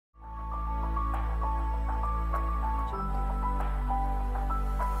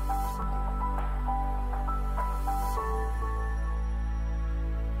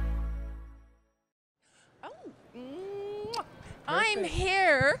I'm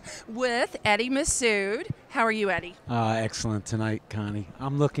here with Eddie Massoud. How are you, Eddie? Excellent tonight, Connie.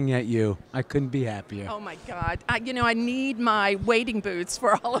 I'm looking at you. I couldn't be happier. Oh my God! I need my wading boots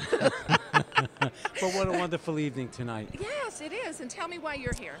for all of this. But what a wonderful evening tonight. Yes, it is. And tell me why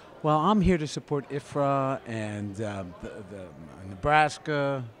you're here. Well, I'm here to support IHFRA and the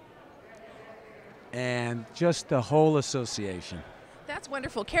Nebraska and just the whole association. That's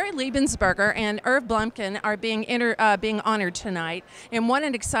wonderful. Carrie Liebensberger and Irv Blumkin are being honored tonight. And what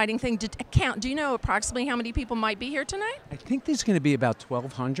an exciting thing to count. Do you know approximately how many people might be here tonight? I think there's going to be about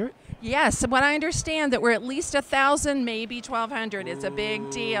 1,200. Yes, what I understand that we're at least 1,000, maybe 1,200. It's a big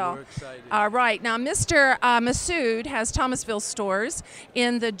deal. We're excited. All right. Now, Mr. Massoud has Thomasville stores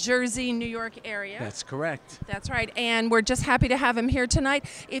in the Jersey, New York area. That's correct. That's right. And we're just happy to have him here tonight.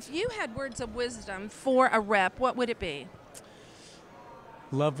 If you had words of wisdom for a rep, what would it be?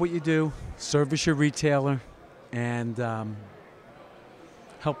 Love what you do, service your retailer, and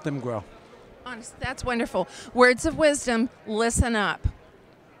help them grow. Honest, that's wonderful. Words of wisdom, listen up.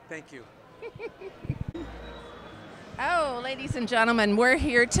 Thank you. Oh, ladies and gentlemen, we're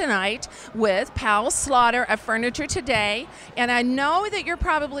here tonight with Powell Slaughter of Furniture Today, and I know that you're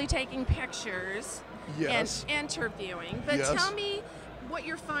probably taking pictures Yes. and interviewing, but Yes. tell me what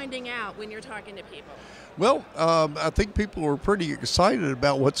you're finding out when you're talking to people. Well, I think people are pretty excited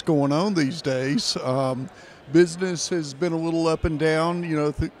about what's going on these days. Business has been a little up and down,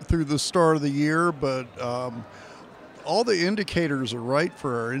 through the start of the year, but all the indicators are right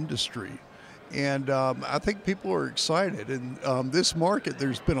for our industry. And I think people are excited. And this market,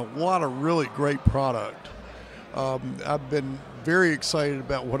 there's been a lot of really great product. I've been very excited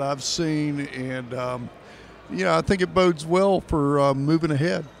about what I've seen, and I think it bodes well for moving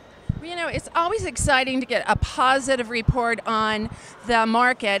ahead. It's always exciting to get a positive report on the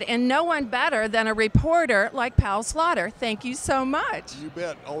market, and no one better than a reporter like Powell Slaughter. Thank you so much. You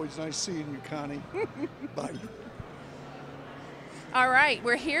bet. Always nice seeing you, Connie. Bye. All right,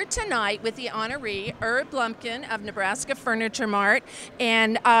 we're here tonight with the honoree, Irv Blumkin of Nebraska Furniture Mart.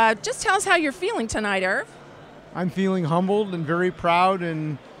 And just tell us how you're feeling tonight, Irv. I'm feeling humbled and very proud,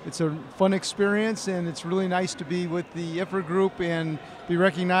 and it's a fun experience, and it's really nice to be with the IHFRA group and be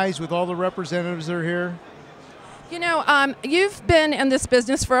recognized with all the representatives that are here. You've been in this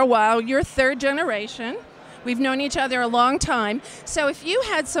business for a while. You're third generation. We've known each other a long time. So if you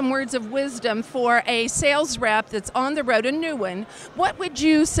had some words of wisdom for a sales rep that's on the road, a new one, what would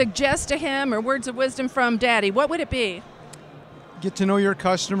you suggest to him, or words of wisdom from Daddy? What would it be? Get to know your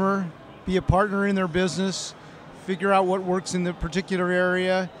customer, be a partner in their business, figure out what works in the particular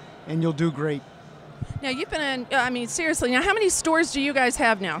area, and you'll do great. Now, you've been in, seriously, now how many stores do you guys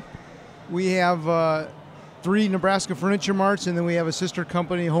have now? We have 3 Nebraska Furniture Marts, and then we have a sister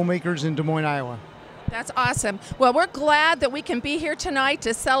company, Homemakers, in Des Moines, Iowa. That's awesome. Well, we're glad that we can be here tonight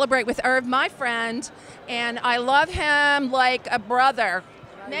to celebrate with Irv, my friend, and I love him like a brother.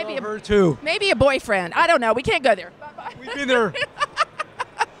 I love her too. Maybe a boyfriend. I don't know. We can't go there. Bye-bye. We've been there.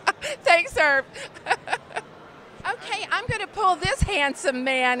 Thanks, Irv. Okay, I'm going to pull this handsome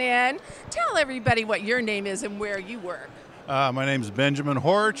man in. Tell everybody what your name is and where you work. My name is Benjamin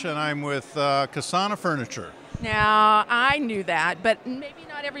Horch, and I'm with Kasana Furniture. Now, I knew that, but maybe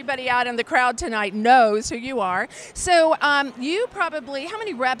not everybody out in the crowd tonight knows who you are. So you probably, how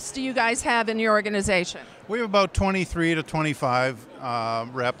many reps do you guys have in your organization? We have about 23 to 25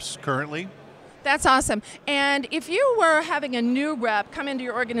 reps currently. That's awesome. And if you were having a new rep come into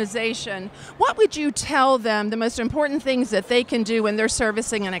your organization, what would you tell them the most important things that they can do when they're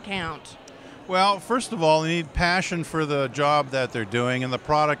servicing an account? Well, first of all, they need passion for the job that they're doing and the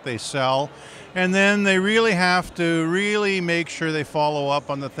product they sell. And then they really have to make sure they follow up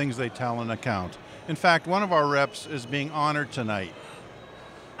on the things they tell an account. In fact, one of our reps is being honored tonight.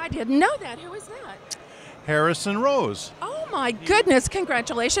 I didn't know that. Who is that? Harrison Rose. Oh my goodness,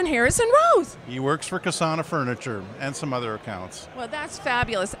 congratulations, Harrison Rose. He works for Kasana Furniture and some other accounts. Well, that's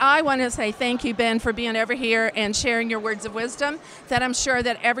fabulous. I want to say thank you, Ben, for being over here and sharing your words of wisdom that I'm sure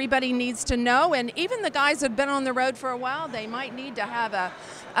that everybody needs to know. And even the guys that have been on the road for a while, they might need to have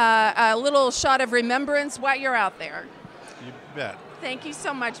a little shot of remembrance while you're out there. You bet. Thank you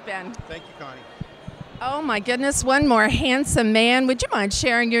so much, Ben. Thank you, Connie. Oh my goodness, one more handsome man. Would you mind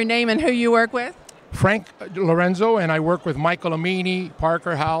sharing your name and who you work with? Frank Lorenzo, and I work with Michael Amini,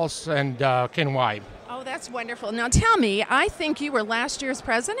 Parker House, and Ken Wybe. Oh, that's wonderful. Now tell me, I think you were last year's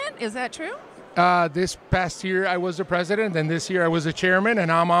president. Is that true? This past year I was the president, and this year I was the chairman,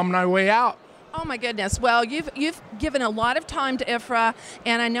 and I'm on my way out. Oh my goodness. Well, you've given a lot of time to IHFRA,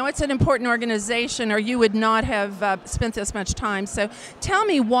 and I know it's an important organization, or you would not have spent this much time. So tell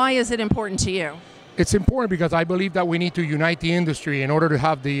me, why is it important to you? it's important because I believe that we need to unite the industry in order to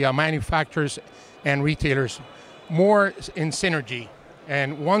have the manufacturers and retailers more in synergy.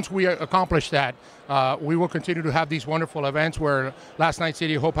 And once we accomplish that, we will continue to have these wonderful events where last night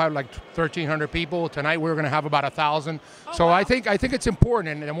City of Hope had like 1,300 people. Tonight we're going to have about 1,000. So wow. I think it's important,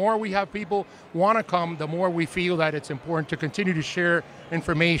 and the more we have people want to come, the more we feel that it's important to continue to share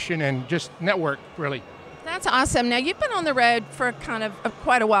information and just network, really. That's awesome. Now, you've been on the road for kind of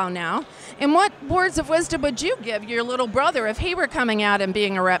quite a while now. And what words of wisdom would you give your little brother if he were coming out and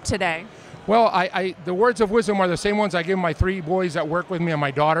being a rep today? Well, the words of wisdom are the same ones I give my 3 boys that work with me and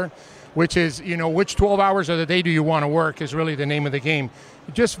my daughter, which is, which 12 hours of the day do you want to work is really the name of the game.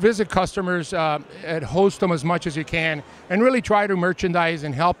 Just visit customers, and host them as much as you can, and really try to merchandise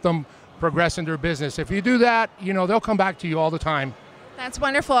and help them progress in their business. If you do that, they'll come back to you all the time. That's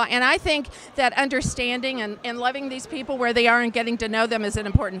wonderful. And I think that understanding and loving these people where they are and getting to know them is an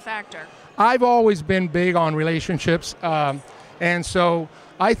important factor. I've always been big on relationships. And so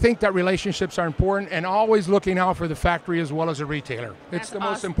I think that relationships are important, and always looking out for the factory as well as a retailer. It's the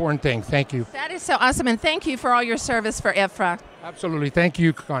most important thing. Thank you. That is so awesome. And thank you for all your service for IHFRA. Absolutely. Thank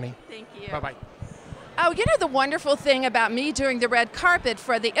you, Connie. Thank you. Bye-bye. Oh, the wonderful thing about me doing the red carpet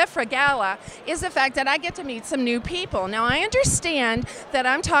for the IHFRA Gala is the fact that I get to meet some new people. Now, I understand that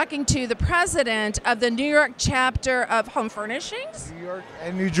I'm talking to the president of the New York chapter of Home Furnishings. New York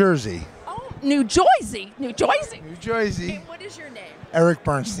and New Jersey. Oh, New Jersey. New Jersey. New Jersey. Okay, what is your name? Eric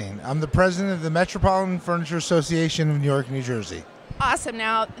Bernstein. I'm the president of the Metropolitan Furniture Association of New York, New Jersey. Awesome.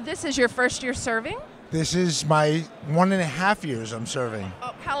 Now, this is your first year serving? This is my 1.5 years I'm serving.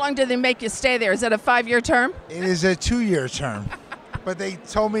 Oh, how long did they make you stay there? Is it a 5-year term? It is a 2-year term. But they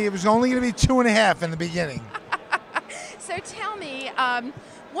told me it was only going to be 2.5 in the beginning. So tell me,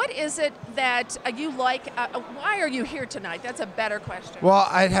 what is it that you like? Why are you here tonight? That's a better question. Well,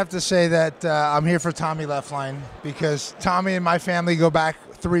 I'd have to say that I'm here for Tommy Leftline, because Tommy and my family go back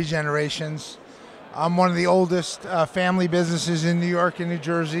 3 generations. I'm one of the oldest family businesses in New York and New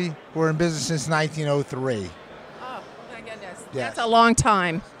Jersey. We're in business since 1903. Oh, my goodness. Yes. That's a long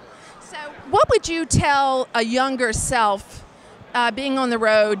time. So what would you tell a younger self being on the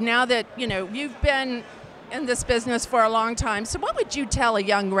road now that, you've been in this business for a long time? So what would you tell a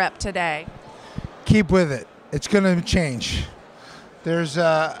young rep today? Keep with it. It's going to change. There's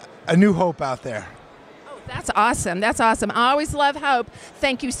a new hope out there. That's awesome. That's awesome. I always love hope.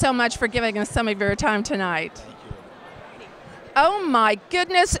 Thank you so much for giving us some of your time tonight. Thank you. Oh my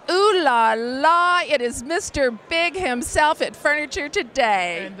goodness. Ooh la la. It is Mr. Big himself at Furniture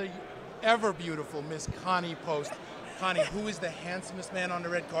Today. And the ever beautiful Miss Connie Post. Connie, who is the handsomest man on the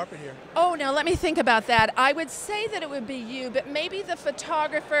red carpet here? Oh, now let me think about that. I would say that it would be you, but maybe the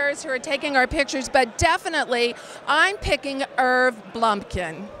photographers who are taking our pictures, but definitely I'm picking Irv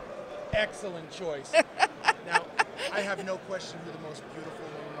Blumpkin. Excellent choice. Now, I have no question who the most beautiful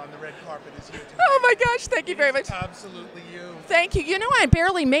woman on the red carpet is here tonight. Oh my gosh, thank you very much. Absolutely you. Thank you. I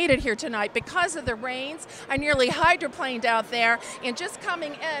barely made it here tonight because of the rains. I nearly hydroplaned out there, and just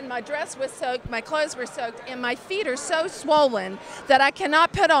coming in, my dress was soaked, my clothes were soaked, and my feet are so swollen that I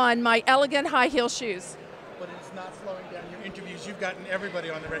cannot put on my elegant high heel shoes. But it's not slowing down your interviews. You've gotten everybody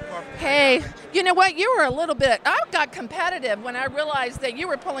on the red carpet. Hey, you know what? You were I got competitive when I realized that you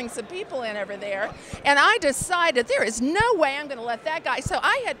were pulling some people in over there. And I decided there is no way I'm going to let that guy. So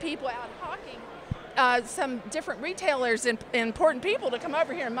I had people out hawking some different retailers and important people to come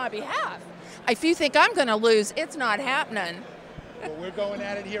over here on my behalf. If you think I'm going to lose, it's not happening. Well, we're going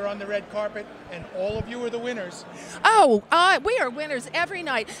at it here on the red carpet, and all of you are the winners. Oh, we are winners every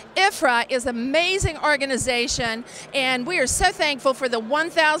night. IHFRA is an amazing organization, and we are so thankful for the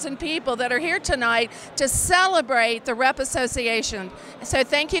 1,000 people that are here tonight to celebrate the Rep Association. So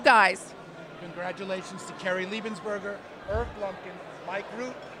thank you, guys. Congratulations to Kerry Liebensberger, Irv Blumpkin, Mike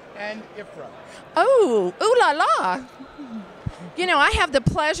Root, and IHFRA. Oh, ooh la la. I have the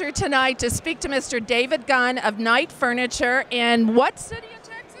pleasure tonight to speak to Mr. David Gunn of Knight Furniture in what city of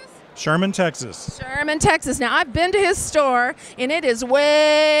Texas? Sherman, Texas. Sherman, Texas. Now, I've been to his store, and it is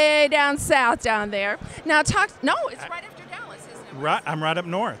way down south down there. Now, it's right after Dallas, isn't it? Right, I'm right up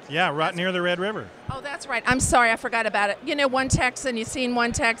north. Yeah, right near the Red River. Oh, that's right. I'm sorry, I forgot about it. One Texan, you've seen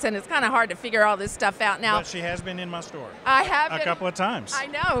one Texan. It's kind of hard to figure all this stuff out now. But she has been in my store. I have a couple of times. I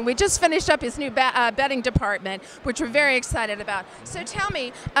know, and we just finished up his new bedding department, which we're very excited about. So tell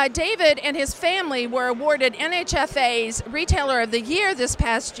me, David and his family were awarded NHFA's Retailer of the Year this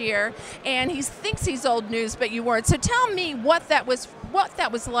past year, and he thinks he's old news, but you weren't. So tell me what that was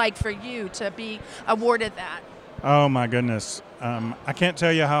like for you to be awarded that. Oh my goodness. I can't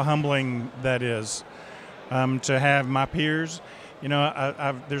tell you how humbling that is to have my peers You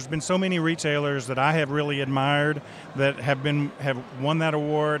know, there's been so many retailers that I have really admired that have won that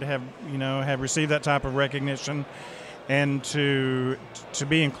award, have received that type of recognition, and to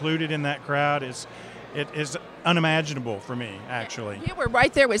be included in that crowd is unimaginable for me, actually. You were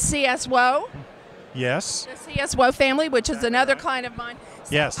right there with CSWO. Yes. The CSWO family, which is another client of mine.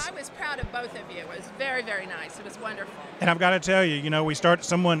 So yes. I was proud of both of you. It was very, very nice. It was wonderful. And I've got to tell you,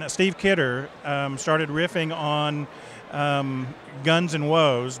 Steve Kidder started riffing on Guns and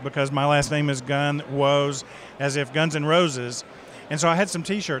Woes, because my last name is Gun, Woes, as if Guns and Roses. And so I had some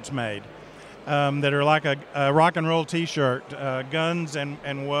T-shirts made that are like a rock and roll T-shirt, Guns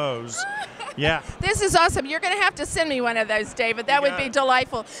and Woes. Yeah. This is awesome. You're going to have to send me one of those, David. That would be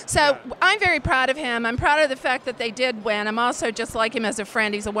delightful. So I'm very proud of him. I'm proud of the fact that they did win. I'm also just like him as a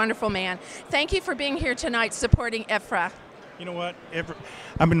friend. He's a wonderful man. Thank you for being here tonight supporting IHFRA. You know what?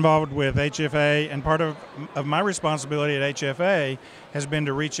 I'm involved with HFA, and part of my responsibility at HFA has been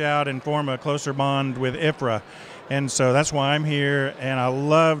to reach out and form a closer bond with IHFRA. And so that's why I'm here, and I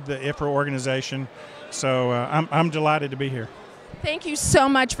love the IHFRA organization. So I'm delighted to be here. Thank you so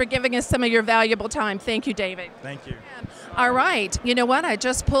much for giving us some of your valuable time. Thank you, David. Thank you. All right. You know what? I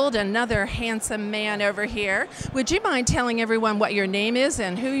just pulled another handsome man over here. Would you mind telling everyone what your name is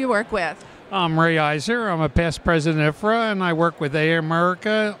and who you work with? I'm Ray Iser. I'm a past president of IHFRA, and I work with A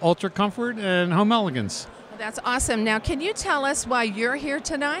America, Ultra Comfort, and Home Elegance. Well, that's awesome. Now, can you tell us why you're here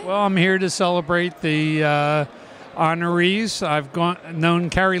tonight? Well, I'm here to celebrate the honorees. I've known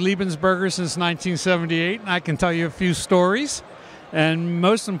Carrie Liebensberger since 1978, and I can tell you a few stories. And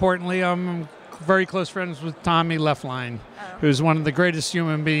most importantly, I'm very close friends with Tommy Leftline, who's one of the greatest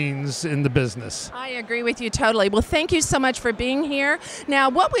human beings in the business. I agree with you totally. Well, thank you so much for being here. Now,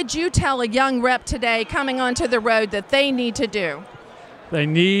 what would you tell a young rep today coming onto the road that they need to do? They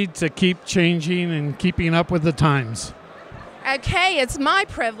need to keep changing and keeping up with the times. Okay, it's my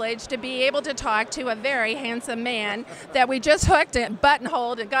privilege to be able to talk to a very handsome man that we just hooked and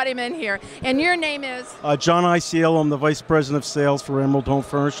buttonholed and got him in here. And your name is? John ICL. I'm the Vice President of Sales for Emerald Home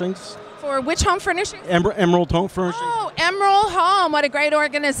Furnishings. For which home furnishings? Emerald Home Furnishings. Oh, Emerald Home. What a great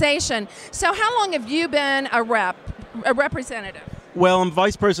organization. So how long have you been a representative? Well, I'm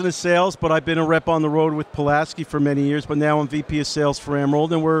Vice President of Sales, but I've been a rep on the road with Pulaski for many years, but now I'm VP of Sales for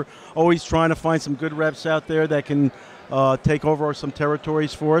Emerald, and we're always trying to find some good reps out there that can take over some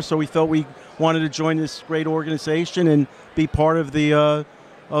territories for us. So we felt we wanted to join this great organization and be part of the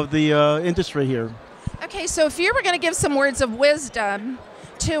industry here. Okay, so if you were going to give some words of wisdom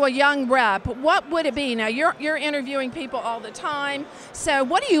to a young rep, what would it be? Now, you're interviewing people all the time, so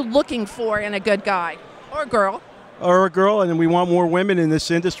what are you looking for in a good guy or girl? Or a girl, and we want more women in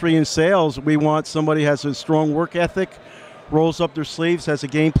this industry in sales. We want somebody who has a strong work ethic, rolls up their sleeves, has a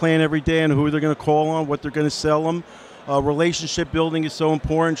game plan every day on who they're going to call on, what they're going to sell them. Relationship building is so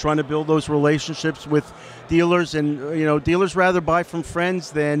important, trying to build those relationships with dealers. And, dealers rather buy from friends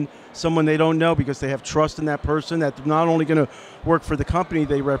than someone they don't know, because they have trust in that person that they're not only going to work for the company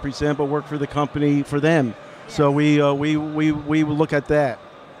they represent, but work for the company for them. Yes. So we look at that.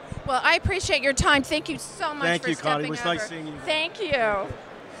 Well, I appreciate your time. Thank you so much Thank for you, stepping Connie. It was over. nice seeing you. Thank you.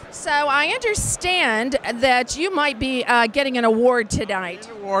 So I understand that you might be getting an award tonight.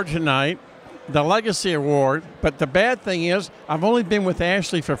 An award tonight, the Legacy Award, but the bad thing is I've only been with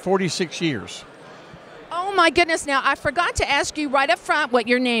Ashley for 46 years. Oh my goodness, now I forgot to ask you right up front what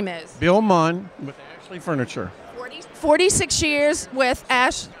your name is. Bill Munn with Ashley Furniture. 46 years with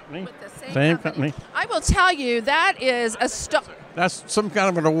with the same company. I will tell you, that is that's some kind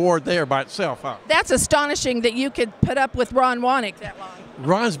of an award there by itself, huh? That's astonishing that you could put up with Ron Wanek that long.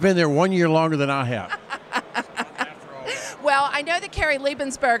 Ron's been there 1 year longer than I have. Well, I know that Carrie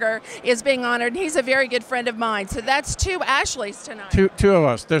Liebensberger is being honored, and he's a very good friend of mine. So that's two Ashleys tonight. Two of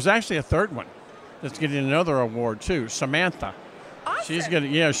us. There's actually a third one that's getting another award too, Samantha. Awesome. She's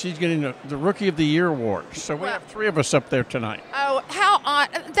getting the Rookie of the Year award. So we have three of us up there tonight. Oh,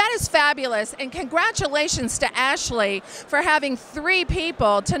 that is fabulous. And congratulations to Ashley for having three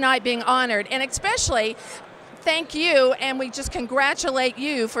people tonight being honored. And especially thank you, and we just congratulate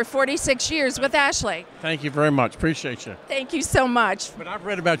you for 46 years with Ashley. Thank you very much. Appreciate you. Thank you so much. But I've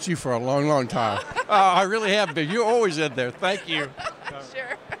read about you for a long, long time. I really have been. You're always in there. Thank you.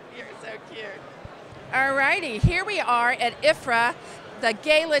 Sure. You're so cute. All righty. Here we are at IHFRA, the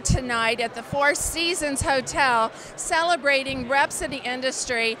gala tonight at the Four Seasons Hotel, celebrating reps in the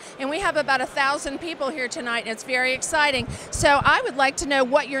industry. And we have about 1,000 people here tonight, and it's very exciting. So I would like to know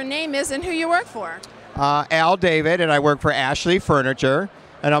what your name is and who you work for. Al David, and I work for Ashley Furniture,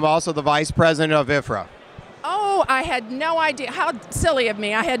 and I'm also the Vice President of IHFRA. Oh, Oh, I had no idea. How silly of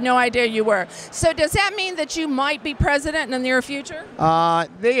me. I had no idea you were. So does that mean that you might be president in the near future?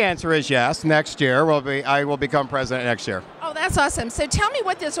 The answer is yes. Next year, I will become president next year. Oh, that's awesome. So tell me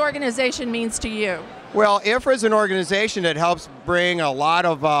what this organization means to you. Well, IHFRA is an organization that helps bring a lot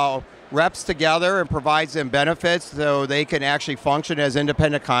of reps together and provides them benefits so they can actually function as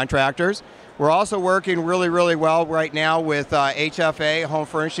independent contractors. We're also working really, really well right now with HFA, Home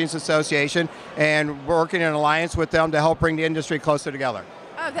Furnishings Association, and working in alliance with them to help bring the industry closer together.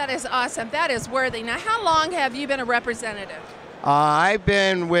 Oh, that is awesome. That is worthy. Now, how long have you been a representative? I've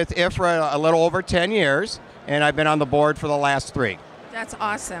been with IHFRA a little over 10 years, and I've been on the board for the last 3. That's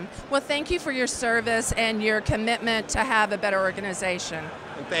awesome. Well, thank you for your service and your commitment to have a better organization.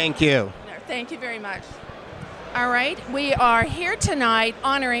 Thank you. No, thank you very much. All right, we are here tonight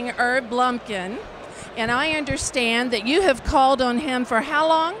honoring Irv Blumpkin, and I understand that you have called on him for how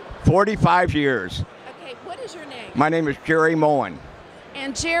long? 45 years. Okay, what is your name? My name is Jerry Moen.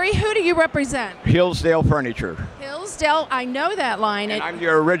 And Jerry, who do you represent? Hillsdale Furniture. Hillsdale, I know that line. And I'm the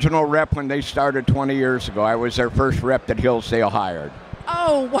original rep when they started 20 years ago. I was their first rep that Hillsdale hired.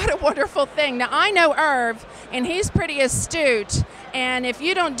 Oh, what a wonderful thing. Now, I know Irv, and he's pretty astute, and if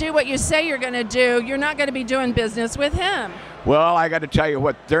you don't do what you say you're going to do, you're not going to be doing business with him. Well, I got to tell you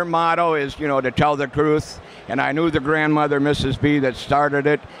what their motto is, to tell the truth. And I knew the grandmother, Mrs. B, that started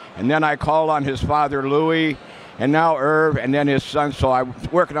it. And then I called on his father, Louis, and now Irv, and then his son. So I'm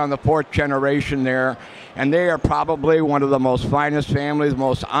working on the 4th generation there. And they are probably one of the most finest families,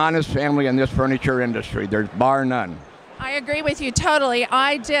 most honest family in this furniture industry. There's bar none. I agree with you totally.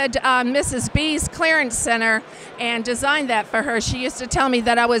 I did Mrs. B's clearance center and designed that for her. She used to tell me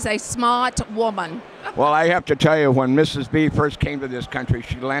that I was a smart woman. Well, I have to tell you, when Mrs. B first came to this country,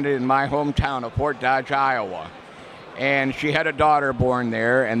 she landed in my hometown of Fort Dodge, Iowa. And she had a daughter born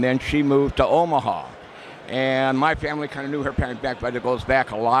there, and then she moved to Omaha. And my family kind of knew her parents back, but it goes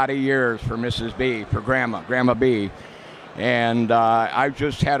back a lot of years for Mrs. B, for Grandma B. And I've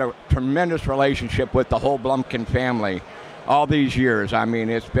just had a tremendous relationship with the whole Blumpkin family all these years. I mean,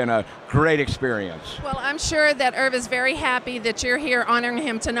 it's been a great experience. Well, I'm sure that Irv is very happy that you're here honoring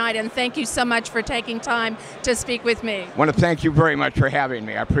him tonight, and thank you so much for taking time to speak with me. I want to thank you very much for having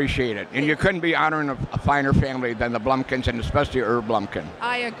me. I appreciate it. And you couldn't be honoring a finer family than the Blumpkins, and especially Irv Blumpkin.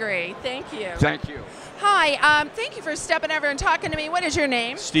 I agree. Thank you. Thank you. Hi, thank you for stepping over and talking to me. What is your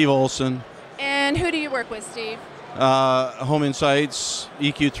name? Steve Olson. And who do you work with, Steve? Home Insights,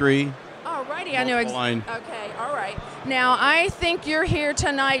 EQ3. All righty, I know line. Okay, all right. Now, I think you're here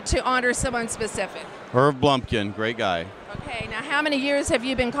tonight to honor someone specific. Irv Blumpkin, great guy. Okay, now how many years have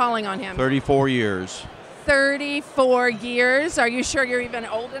you been calling on him? 34 years. 34 years. Are you sure you're even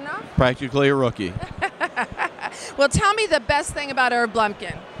old enough? Practically a rookie. Well, tell me the best thing about Irv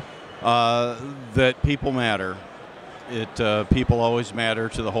Blumpkin. That people matter. People always matter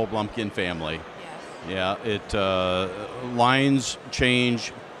to the whole Blumpkin family. Yes. Yeah, lines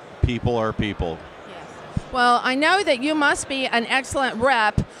change, people are people. Yes. Well, I know that you must be an excellent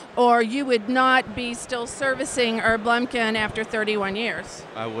rep, or you would not be still servicing Irv Blumpkin after 31 years.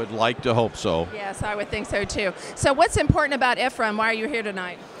 I would like to hope so. Yes, I would think so too. So what's important about IHFRA, and why are you here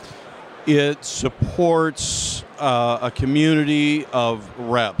tonight? It supports a community of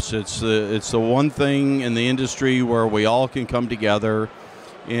reps. It's the one thing in the industry where we all can come together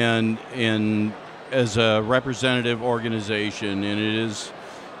and as a representative organization, and it is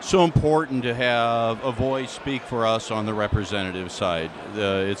so important to have a voice speak for us on the representative side.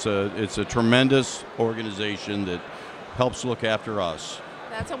 It's a tremendous organization that helps look after us.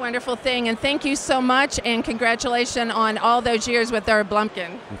 That's a wonderful thing, and thank you so much, and congratulations on all those years with Irv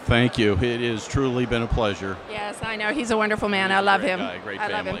Blumpkin. Thank you. It has truly been a pleasure. Yes, I know. He's a wonderful man. I love him. Great I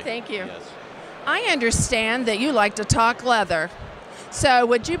love family. him. Thank you. Yes. I understand that you like to talk leather. So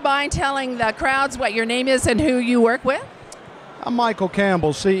would you mind telling the crowds what your name is and who you work with? I'm Michael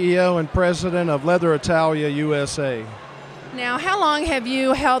Campbell, CEO and President of Leather Italia USA. Now, how long have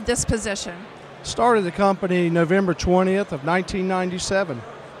you held this position? Started the company November 20th of 1997.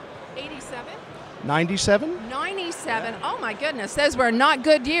 87? 97? 97. Oh my goodness, those were not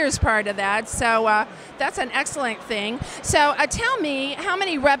good years prior to that. So that's an excellent thing. So tell me, how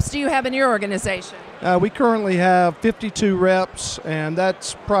many reps do you have in your organization? We currently have 52 reps, and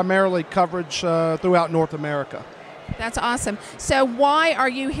that's primarily coverage throughout North America. That's awesome. So why are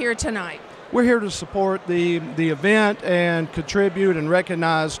you here tonight? We're here to support the event and contribute and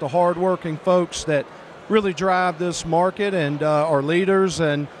recognize the hardworking folks that really drive this market and are leaders,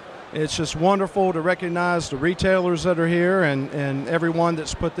 and it's just wonderful to recognize the retailers that are here and everyone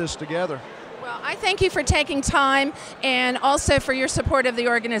that's put this together. Well, I thank you for taking time and also for your support of the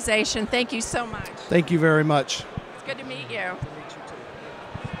organization. Thank you so much. Thank you very much. It's good to meet you.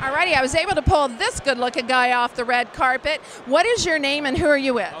 Alrighty, I was able to pull this good-looking guy off the red carpet. What is your name and who are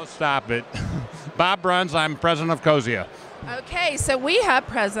you with? Oh, stop it. Bob Bruns, I'm president of COSIA. Okay, so we have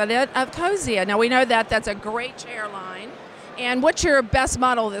president of COSIA. Now we know that that's a great chair line. And what's your best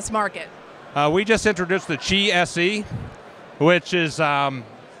model of this market? We just introduced the Chi SE, which is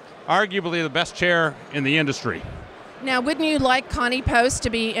arguably the best chair in the industry. Now, wouldn't you like Connie Post to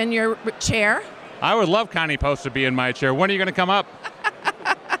be in your chair? I would love Connie Post to be in my chair. When are you going to come up?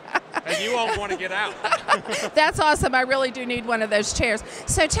 And you won't want to get out. That's awesome. I really do need one of those chairs.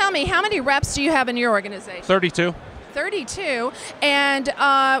 So tell me, how many reps do you have in your organization? 32. 32. And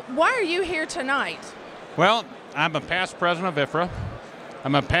why are you here tonight? Well, I'm a past president of IHFRA.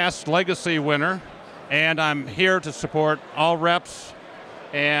 I'm a past legacy winner, and I'm here to support all reps.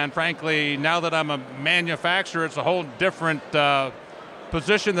 And frankly, now that I'm a manufacturer, it's a whole different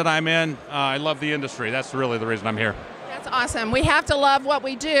position that I'm in. I love the industry. That's really the reason I'm here. That's awesome. We have to love what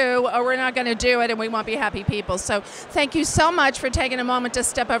we do, or we're not going to do it, and we won't be happy people. So thank you so much for taking a moment to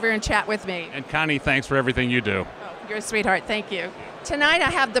step over and chat with me. And Connie, thanks for everything you do. Oh, you're a sweetheart. Thank you. Tonight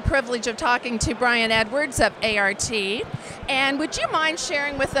I have the privilege of talking to Brian Edwards of ART. And would you mind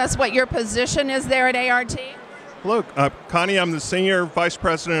sharing with us what your position is there at ART? Hello, Connie. I'm the Senior Vice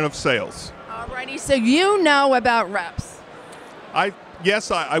President of Sales. Alrighty, so you know about reps.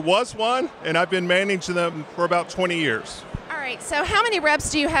 Yes, I was one, and I've been managing them for about 20 years. All right, so how many reps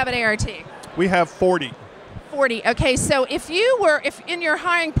do you have at ART? We have 40. 40. Okay, so if in your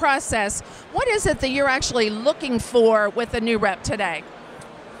hiring process, what is it that you're actually looking for with a new rep today?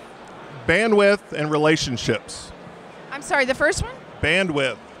 Bandwidth and relationships. I'm sorry, the first one?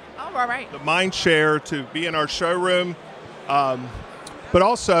 Bandwidth. Oh, all right. The mind share to be in our showroom, but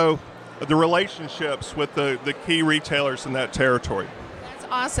also the relationships with the key retailers in that territory. That's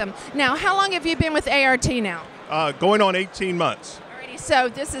awesome. Now, how long have you been with ART now? Going on 18 months. Alrighty, so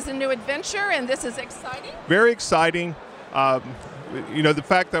this is a new adventure, and this is exciting? Very exciting. The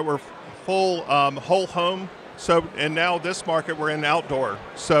fact that we're full whole home, and now this market we're in outdoor.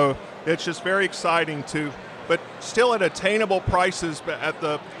 So it's just very exciting but still at attainable prices, but at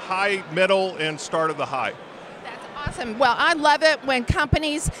the high, middle, and start of the high. Awesome. Well, I love it when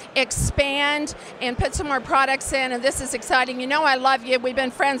companies expand and put some more products in, and this is exciting. You know I love you. We've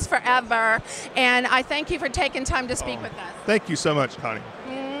been friends forever, and I thank you for taking time to speak with us. Thank you so much, Connie.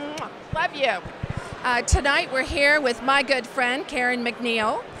 Love you. Tonight we're here with my good friend, Karen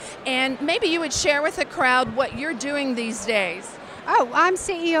McNeil, and maybe you would share with the crowd what you're doing these days. Oh, I'm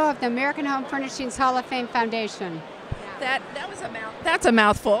CEO of the American Home Furnishings Hall of Fame Foundation. That's a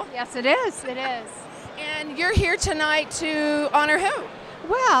mouthful. Yes, it is. It is. And you're here tonight to honor who?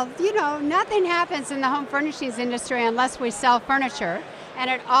 Well, nothing happens in the home furnishings industry unless we sell furniture. And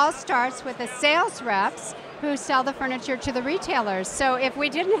it all starts with the sales reps who sell the furniture to the retailers. So if we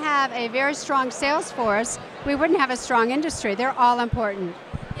didn't have a very strong sales force, we wouldn't have a strong industry. They're all important.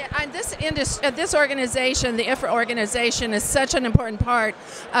 Yeah, and this organization, the IHFRA organization, is such an important part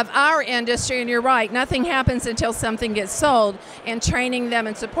of our industry, and you're right, nothing happens until something gets sold, and training them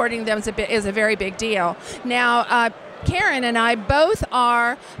and supporting them is a very big deal. Now, Karen and I both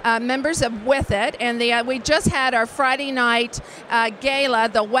are members of With It, and we just had our Friday night gala,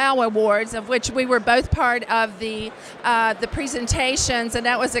 the WOW Awards, of which we were both part of the presentations, and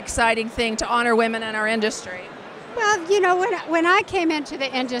that was an exciting thing to honor women in our industry. Well, when I came into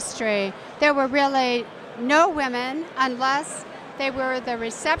the industry, there were really no women unless they were the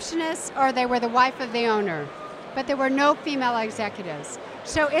receptionist or they were the wife of the owner. But there were no female executives.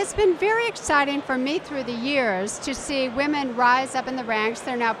 So it's been very exciting for me through the years to see women rise up in the ranks.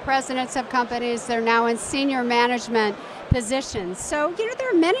 They're now presidents of companies. They're now in senior management positions. So, there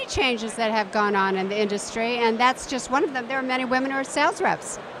are many changes that have gone on in the industry, and that's just one of them. There are many women who are sales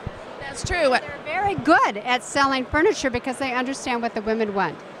reps. That's true. They're very good at selling furniture because they understand what the women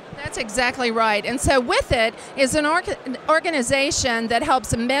want. That's exactly right. And so With It is an organization that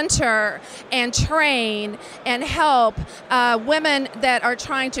helps mentor and train and help women that are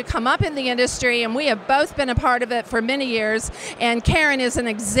trying to come up in the industry, and we have both been a part of it for many years. And Karen is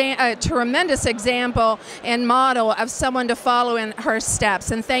a tremendous example and model of someone to follow in her steps.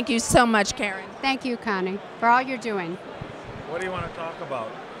 And thank you so much, Karen. Thank you, Connie, for all you're doing. What do you want to talk about?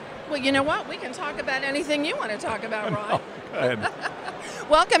 Well, you know what? We can talk about anything you want to talk about, Ron. Go ahead.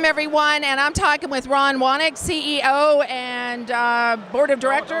 Welcome, everyone, and I'm talking with Ron Wanek, CEO and Board of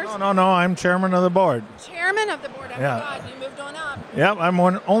Directors. No, I'm chairman of the board. Chairman of the board. I forgot. You moved on up. Yep, I'm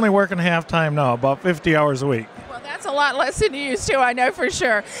only working half-time now, about 50 hours a week. Well, that's a lot less than you used to, I know for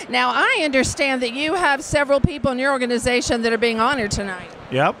sure. Now, I understand that you have several people in your organization that are being honored tonight.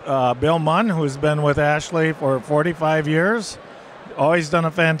 Yep, Bill Munn, who's been with Ashley for 45 years. Always done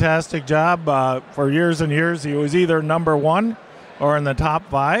a fantastic job. For years and years, he was either number 1 or in the top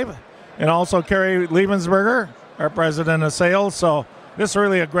 5. And also Carrie Liebensberger, our president of sales. So this is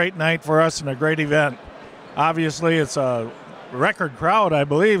really a great night for us and a great event. Obviously, it's a record crowd, I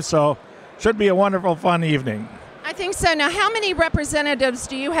believe, so should be a wonderful, fun evening. I think so. Now, how many representatives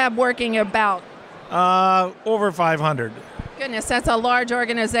do you have working about? Over 500. Goodness, that's a large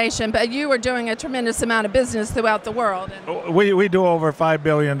organization, but you are doing a tremendous amount of business throughout the world. We do over $5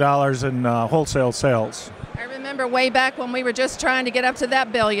 billion in wholesale sales. I remember way back when we were just trying to get up to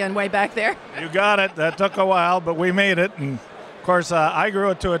that billion way back there. You got it. That took a while, but we made it. And of course, I grew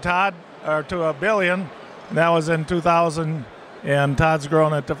it to to $1 billion. And that was in 2000, and Todd's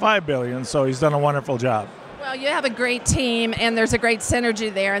grown it to $5 billion. So he's done a wonderful job. Well, you have a great team, and there's a great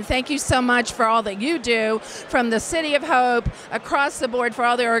synergy there. And thank you so much for all that you do from the City of Hope, across the board for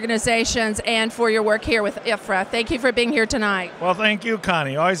all the organizations, and for your work here with IHFRA. Thank you for being here tonight. Well, thank you,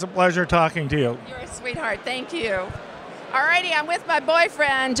 Connie. Always a pleasure talking to you. You're a sweetheart. Thank you. All righty, I'm with my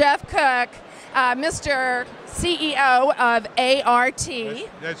boyfriend, Jeff Cook, Mr. CEO of ART.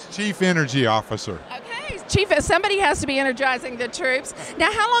 That's Chief Energy Officer. Okay, Chief, somebody has to be energizing the troops. Now,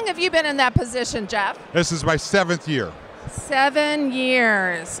 how long have you been in that position, Jeff? This is my 7th year. 7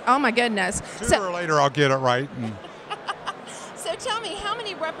 years. Oh, my goodness. Sooner or later, I'll get it right. So tell me, how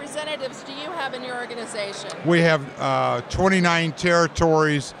many representatives do you have in your organization? We have 29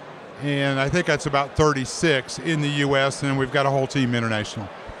 territories, and I think that's about 36 in the U.S., and we've got a whole team international.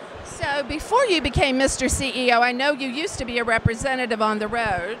 So before you became Mr. CEO, I know you used to be a representative on the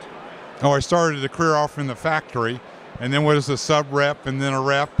road. Oh, I started a career off in the factory, and then was a sub-rep, and then a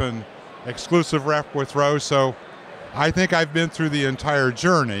rep, and exclusive rep with Rose. So I think I've been through the entire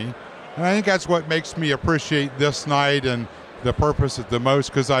journey, and I think that's what makes me appreciate this night and the purpose the most,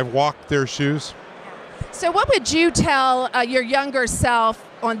 because I've walked their shoes. So what would you tell your younger self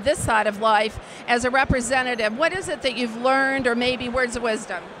on this side of life as a representative? What is it that you've learned, or maybe words of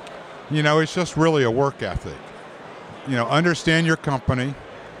wisdom? You know, it's just really a work ethic. You know, understand your company,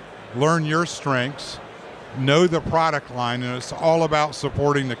 learn your strengths, know the product line, and it's all about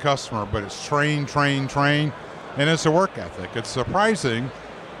supporting the customer, but it's train, train, train, and it's a work ethic. It's surprising.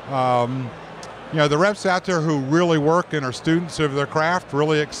 You know, the reps out there who really work and are students of their craft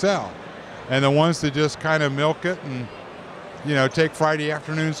really excel. And the ones that just kind of milk it and, you know, take Friday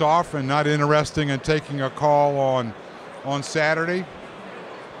afternoons off and not interested in taking a call on Saturday,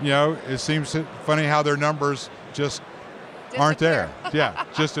 you know, it seems funny how their numbers just aren't there. Yeah,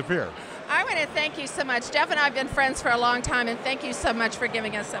 just appear. I want to thank you so much. Jeff and I have been friends for a long time, and thank you so much for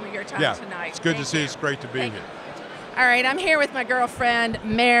giving us some of your time tonight. It's good to see you. It's great to be here. All right, I'm here with my girlfriend,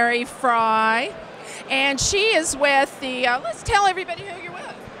 Mary Fry, and she is with the, let's tell everybody who you're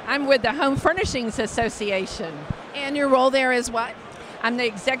with. I'm with the Home Furnishings Association. And your role there is what? I'm the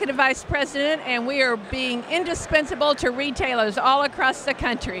Executive Vice President, and we are being indispensable to retailers all across the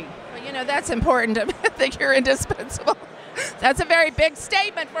country. Well, you know, that's important to think you're indispensable. That's a very big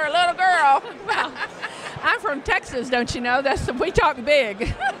statement for a little girl. Well, I'm from Texas, don't you know? We talk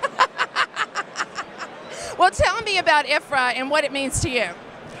big. Well, tell me about IHFRA and what it means to you.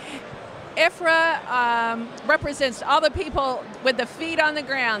 IHFRA represents all the people with the feet on the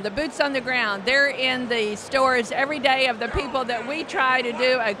ground, the boots on the ground. They're in the stores every day of the people that we try to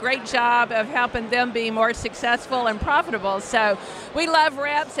do a great job of helping them be more successful and profitable. So we love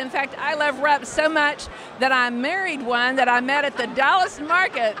reps. In fact, I love reps so much that I married one that I met at the Dallas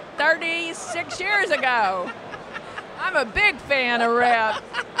market 36 years ago. I'm a big fan of reps.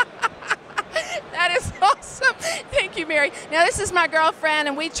 That is awesome. Thank you, Mary. Now, this is my girlfriend,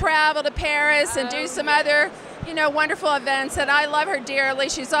 and we travel to Paris and do some other, you know, wonderful events, and I love her dearly.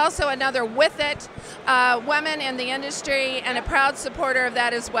 She's also another With It woman in the industry and a proud supporter of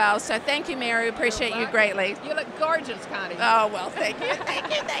that as well. So thank you, Mary. We appreciate you greatly. You look gorgeous, Connie. Oh, well, thank you.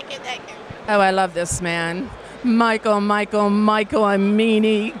 Thank you, thank you, thank you. Oh, I love this man. Michael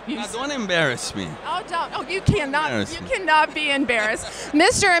Amini. Don't embarrass me. Oh, don't. Oh, you cannot be embarrassed.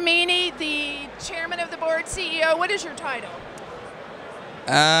 Mr. Amini, the chairman of the board, CEO, what is your title?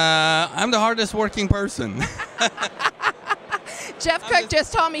 I'm the hardest working person. Jeff Cook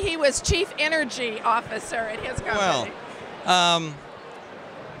just told me he was Chief Energy Officer at his company. Well,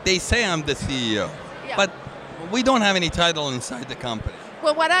 they say I'm the CEO, but we don't have any title inside the company.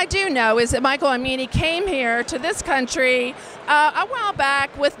 Well, what I do know is that Michael Amini came here to this country a while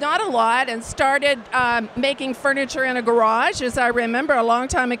back with not a lot and started making furniture in a garage, as I remember, a long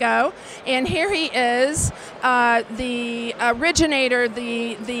time ago. And here he is, the originator,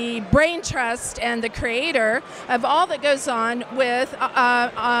 the brain trust, and the creator of all that goes on with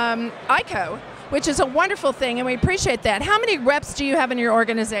ICO, which is a wonderful thing, and we appreciate that. How many reps do you have in your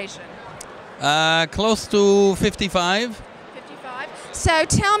organization? Close to 55. So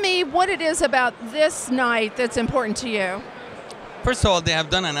tell me what it is about this night that's important to you. First of all, they have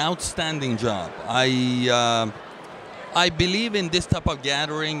done an outstanding job. I believe in this type of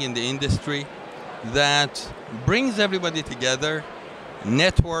gathering in the industry that brings everybody together,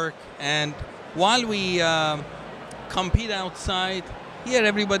 network, and while we compete outside, here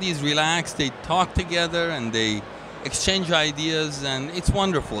everybody is relaxed, they talk together and they exchange ideas, and it's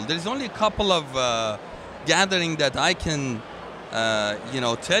wonderful. There's only a couple of gatherings that I can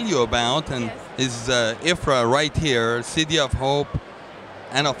tell you about, and is IHFRA right here, City of Hope,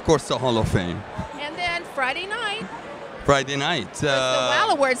 and of course the Hall of Fame. And then Friday night. Friday night. The WOW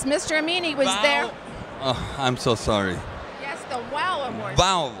Awards. Mr. Amini was there. Oh, I'm so sorry. Yes, the WOW Awards.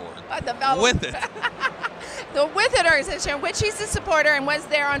 WOW Award. The WOW With it. The With It organization, which he's a supporter and was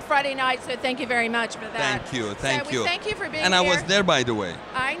there on Friday night, so thank you very much for that. Thank you, So thank we you. thank you for being and here. I was there, by the way.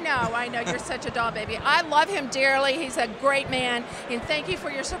 I know, you're such a doll baby. I love him dearly, he's a great man, and thank you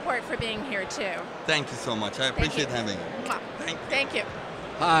for your support for being here too. Thank you so much, I appreciate having you. Thank you.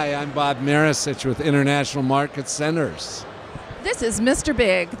 Hi, I'm Bob Marasich with International Market Centers. This is Mr.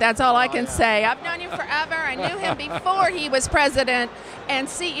 Big. That's all I can say. I've known you forever. I knew him before he was president and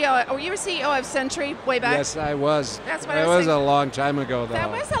CEO. Oh, you were CEO of Century way back? Yes, I was. That's what it I was was saying. a long time ago, though. That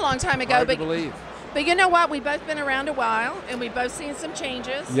was a long time ago. Hard to believe. But you know what? We've both been around a while, and we've both seen some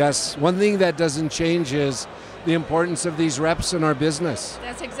changes. Yes, one thing that doesn't change is the importance of these reps in our business.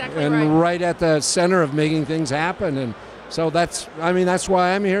 That's exactly and right. right at the center of making things happen. And so that's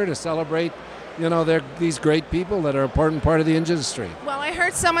why I'm here to celebrate. They're these great people that are an important part of the industry. Well, I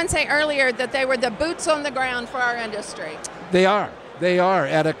heard someone say earlier that they were the boots on the ground for our industry. They are. They are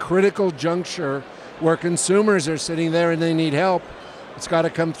at a critical juncture where consumers are sitting there and they need help. It's got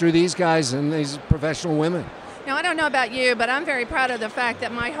to come through these guys and these professional women. Now, I don't know about you, but I'm very proud of the fact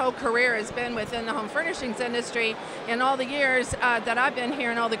that my whole career has been within the home furnishings industry in all the years that I've been here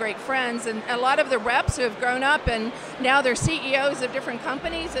and all the great friends. And a lot of the reps who have grown up and now they're CEOs of different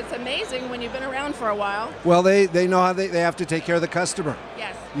companies. It's amazing when you've been around for a while. Well, they know how they have to take care of the customer.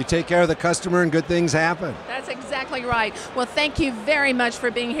 Yes. You take care of the customer and good things happen. That's exactly right. Well, thank you very much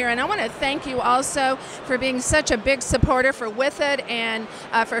for being here. And I want to thank you also for being such a big supporter for With It and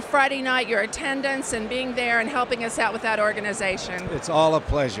for Friday night, your attendance and being there and helping us out with that organization. It's all a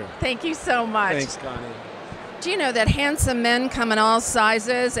pleasure. Thank you so much. Thanks, Connie. Do you know that handsome men come in all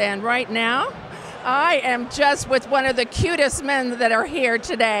sizes? And right now, I am just with one of the cutest men that are here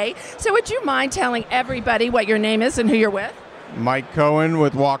today. So would you mind telling everybody what your name is and who you're with? Mike Cohen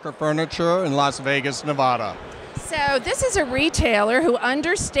with Walker Furniture in Las Vegas, Nevada. So this is a retailer who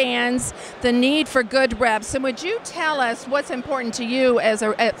understands the need for good reps. And would you tell us what's important to you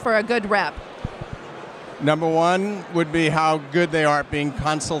for a good rep? Number one would be how good they are at being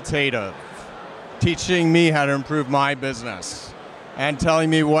consultative, teaching me how to improve my business, and telling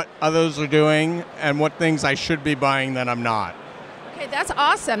me what others are doing and what things I should be buying that I'm not. Okay, that's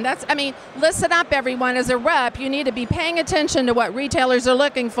awesome. Listen up, everyone. As a rep, you need to be paying attention to what retailers are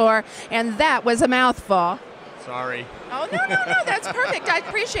looking for, and that was a mouthful. Sorry. Oh, no, that's perfect. I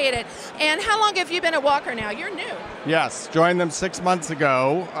appreciate it. And how long have you been at Walker now? You're new. Yes, joined them 6 months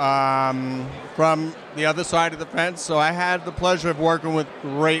ago from the other side of the fence, so I had the pleasure of working with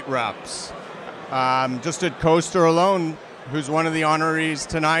great reps. Just at Coaster alone, who's one of the honorees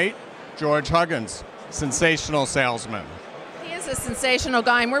tonight, George Huggins, sensational salesman. He is a sensational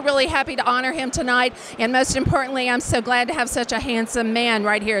guy, and we're really happy to honor him tonight. And most importantly, I'm so glad to have such a handsome man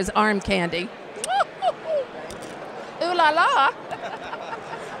right here as arm candy. Ooh la la.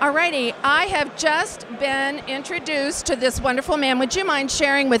 Alrighty, I have just been introduced to this wonderful man. Would you mind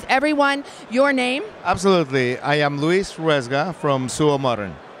sharing with everyone your name? Absolutely. I am Luis Ruesga from Suo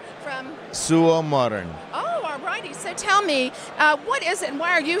Modern. From? Suo Modern. Oh, alrighty. So tell me, what is it and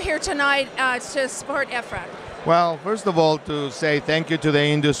why are you here tonight to support IHFRA? Well, first of all, to say thank you to the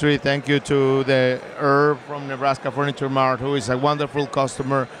industry, thank you to the Herb from Nebraska Furniture Mart, who is a wonderful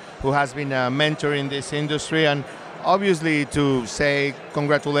customer who has been a mentor in this industry, and obviously to say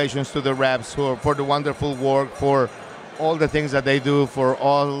congratulations to the reps for the wonderful work, for all the things that they do for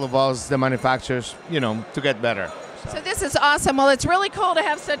all of us, the manufacturers, to get better. So this is awesome. Well, it's really cool to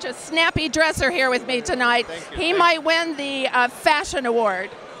have such a snappy dresser here with me tonight. Thank you. He might win the fashion award.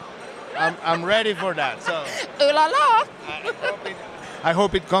 I'm ready for that. So Ooh la la. I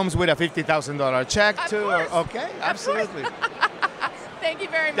hope it comes with a $50,000 check too. Okay, absolutely. Thank you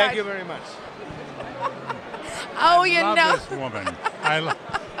very much. Thank you very much. Oh, you love know. this woman.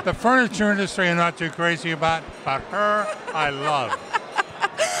 The furniture industry I'm not too crazy about, but her I love.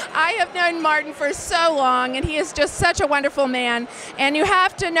 I have known Martin for so long, and he is just such a wonderful man. And you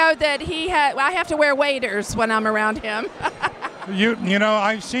have to know that I have to wear waders when I'm around him. You know,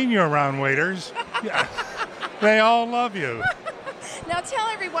 I've seen you around waiters. Yeah. They all love you. Now tell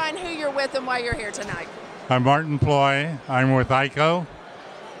everyone who you're with and why you're here tonight. I'm Martin Ploy. I'm with ICO,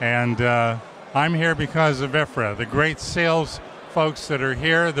 and I'm here because of IHFRA, the great sales folks that are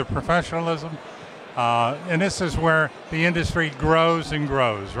here, the professionalism, and this is where the industry grows and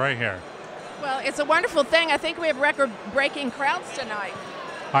grows, right here. Well, it's a wonderful thing. I think we have record-breaking crowds tonight.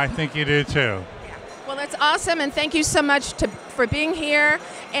 I think you do too. Well, that's awesome, and thank you so much for being here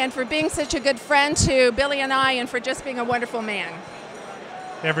and for being such a good friend to Billy and I, and for just being a wonderful man.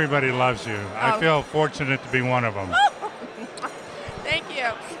 Everybody loves you. I feel fortunate to be one of them. Thank you.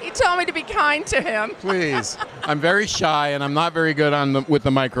 He told me to be kind to him. Please. I'm very shy, and I'm not very good with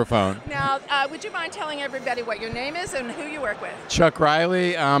the microphone. Now, would you mind telling everybody what your name is and who you work with? Chuck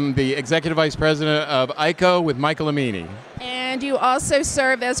Riley. I'm the Executive Vice President of ICO with Michael Amini. And you also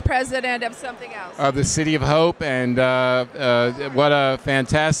serve as president of something else. Of the City of Hope, and what a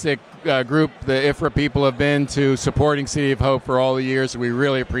fantastic group the IHFRA people have been to supporting City of Hope for all the years. We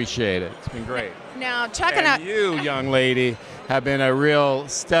really appreciate it. It's been great. Now, Chuck and you, young lady, have been a real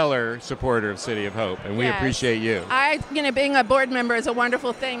stellar supporter of City of Hope, and we appreciate you. Being a board member is a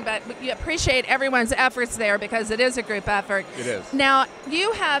wonderful thing, but you appreciate everyone's efforts there because it is a group effort. It is. Now,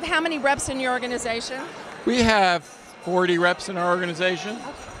 you have how many reps in your organization? We have 40 reps in our organization.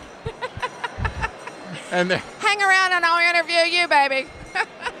 And hang around and I'll interview you, baby.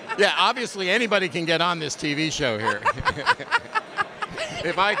 Yeah, obviously anybody can get on this TV show here.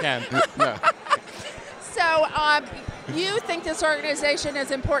 If I can. No. So, you think this organization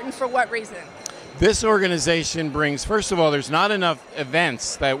is important for what reason? This organization brings, first of all, there's not enough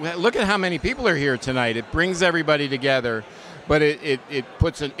events. Look at how many people are here tonight. It brings everybody together, but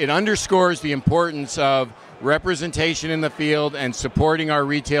it underscores the importance of representation in the field and supporting our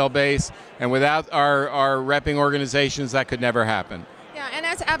retail base. And without our repping organizations, that could never happen. Yeah, and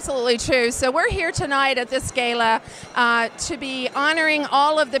that's absolutely true. So we're here tonight at this gala to be honoring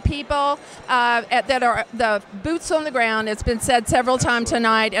all of the people that are the boots on the ground. It's been said several times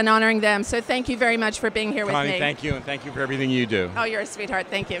tonight, and honoring them. So thank you very much for being here with Connie, me. thank you, and thank you for everything you do. Oh, you're a sweetheart.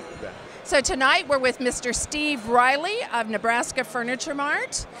 Thank you. So tonight we're with Mr. Steve Riley of Nebraska Furniture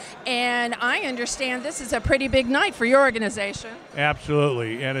Mart, and I understand this is a pretty big night for your organization.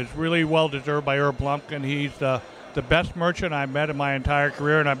 Absolutely, and it's really well deserved by Herb Lumpkin. He's the best merchant I've met in my entire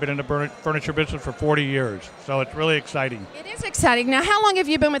career, and I've been in the furniture business for 40 years, so it's really exciting. It is exciting. Now, how long have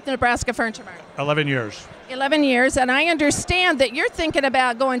you been with Nebraska Furniture Mart? 11 years. 11 years, and I understand that you're thinking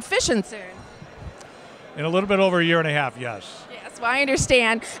about going fishing soon. In a little bit over a year and a half, yes. Yes, well, I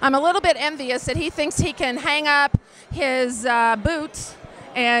understand. I'm a little bit envious that he thinks he can hang up his boots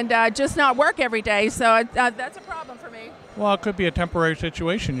and just not work every day, so that's a problem for me. Well, it could be a temporary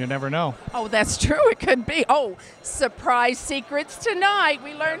situation. You never know. Oh, that's true. It could be. Oh, surprise secrets tonight.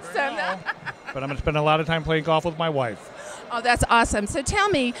 We learned some. But I'm going to spend a lot of time playing golf with my wife. Oh, that's awesome. So tell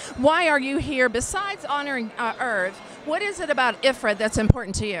me, why are you here? Besides honoring Irv, what is it about IHFRA that's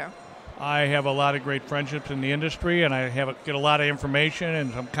important to you? I have a lot of great friendships in the industry, and I get a lot of information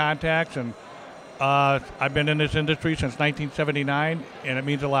and some contacts. And I've been in this industry since 1979, and it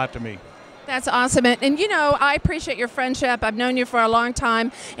means a lot to me. That's awesome. And you know, I appreciate your friendship. I've known you for a long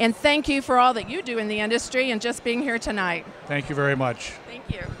time, and thank you for all that you do in the industry and just being here tonight. Thank you very much. Thank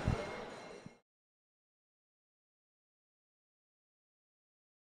you.